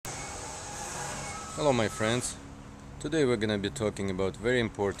Hello my friends, today we're gonna be talking about very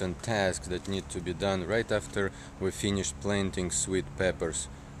important tasks that need to be done right after we finish planting sweet peppers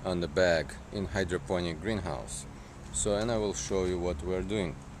on the bag in hydroponic greenhouse. And I will show you what we're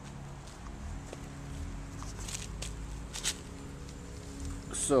doing.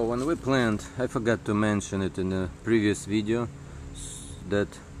 So when we plant, I forgot to mention it in the previous video, that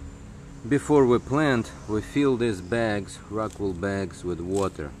before we plant we fill these bags, rock wool bags, with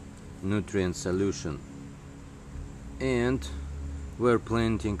water, nutrient solution, and we're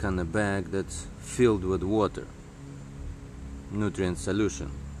planting on a bag that's filled with water, nutrient solution.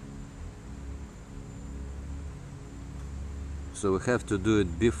 So we have to do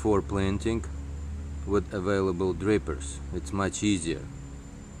it before planting with available drippers. It's much easier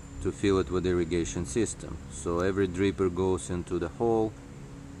to fill it with irrigation system. So every dripper goes into the hole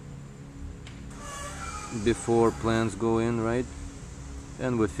before plants go in, right?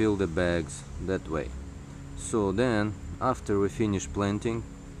 And we fill the bags that way. So then after we finish planting,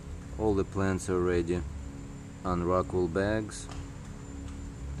 all the plants are ready on rock wool bags.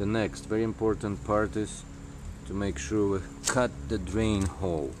 The next very important part is to make sure we cut the drain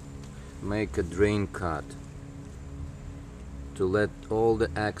hole, make a drain cut to let all the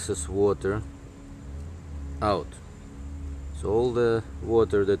excess water out. So all the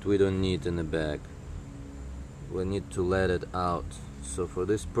water that we don't need in the bag, we need to let it out. So for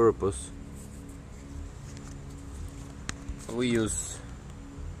this purpose we use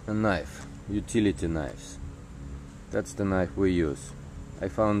a knife, utility knives. That's the knife we use. I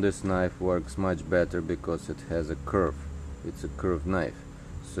found this knife works much better because it has a curve. It's a curved knife,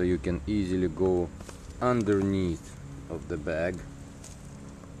 so you can easily go underneath of the bag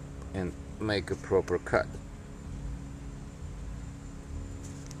and make a proper cut.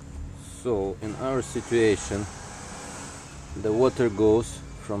 So in our situation, the water goes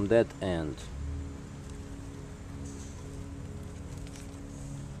from that end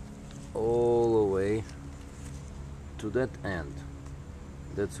all the way to that end.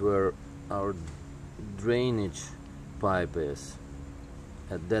 That's where our drainage pipe is,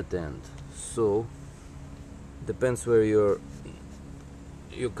 at that end. So depends where you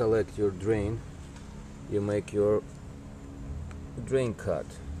collect your drain, you make your drain cut,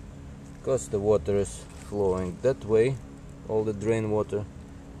 because the water is flowing that way, all the drain water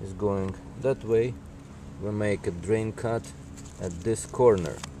is going that way. We make a drain cut at this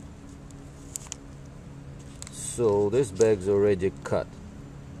corner. So this bag's already cut,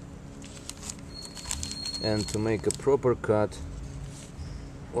 and to make a proper cut,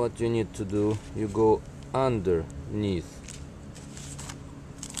 what you need to do, you go underneath.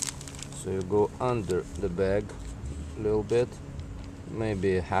 So you go under the bag a little bit,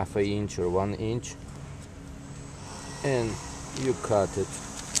 maybe half an inch or 1 inch, and you cut it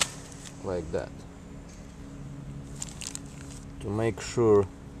like that to make sure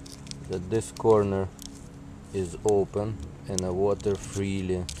that this corner is open and the water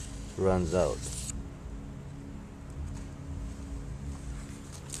freely runs out.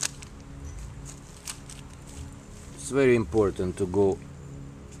 It's very important to go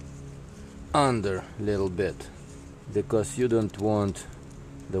under a little bit, because you don't want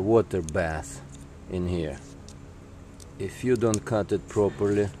the water bath in here. If you don't cut it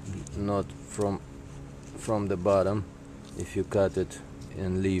properly, not from the bottom, if you cut it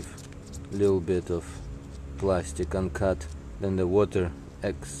and leave a little bit of plastic uncut, then the water,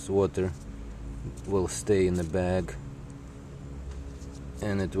 water will stay in the bag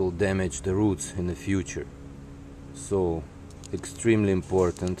and it will damage the roots in the future. So extremely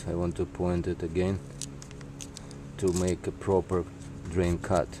important, I want to point it again, to make a proper drain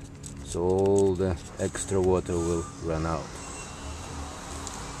cut, so all the extra water will run out.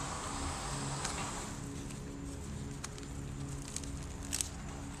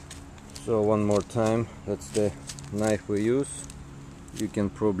 So one more time, that's the knife we use. You can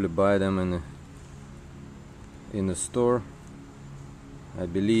probably buy them in a store. I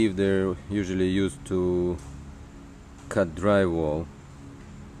believe they're usually used to cut drywall.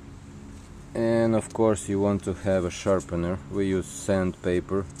 And of course you want to have a sharpener. We use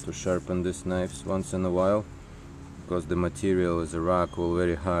sandpaper to sharpen these knives once in a while, because the material is a rock wool,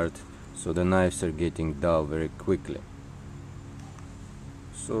 very hard, so the knives are getting dull very quickly.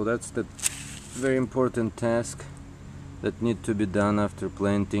 So that's the very important task that need to be done after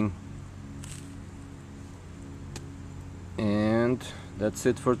planting. And that's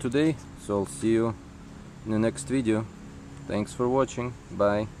it for today, so I'll see you in the next video. Thanks for watching.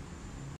 Bye.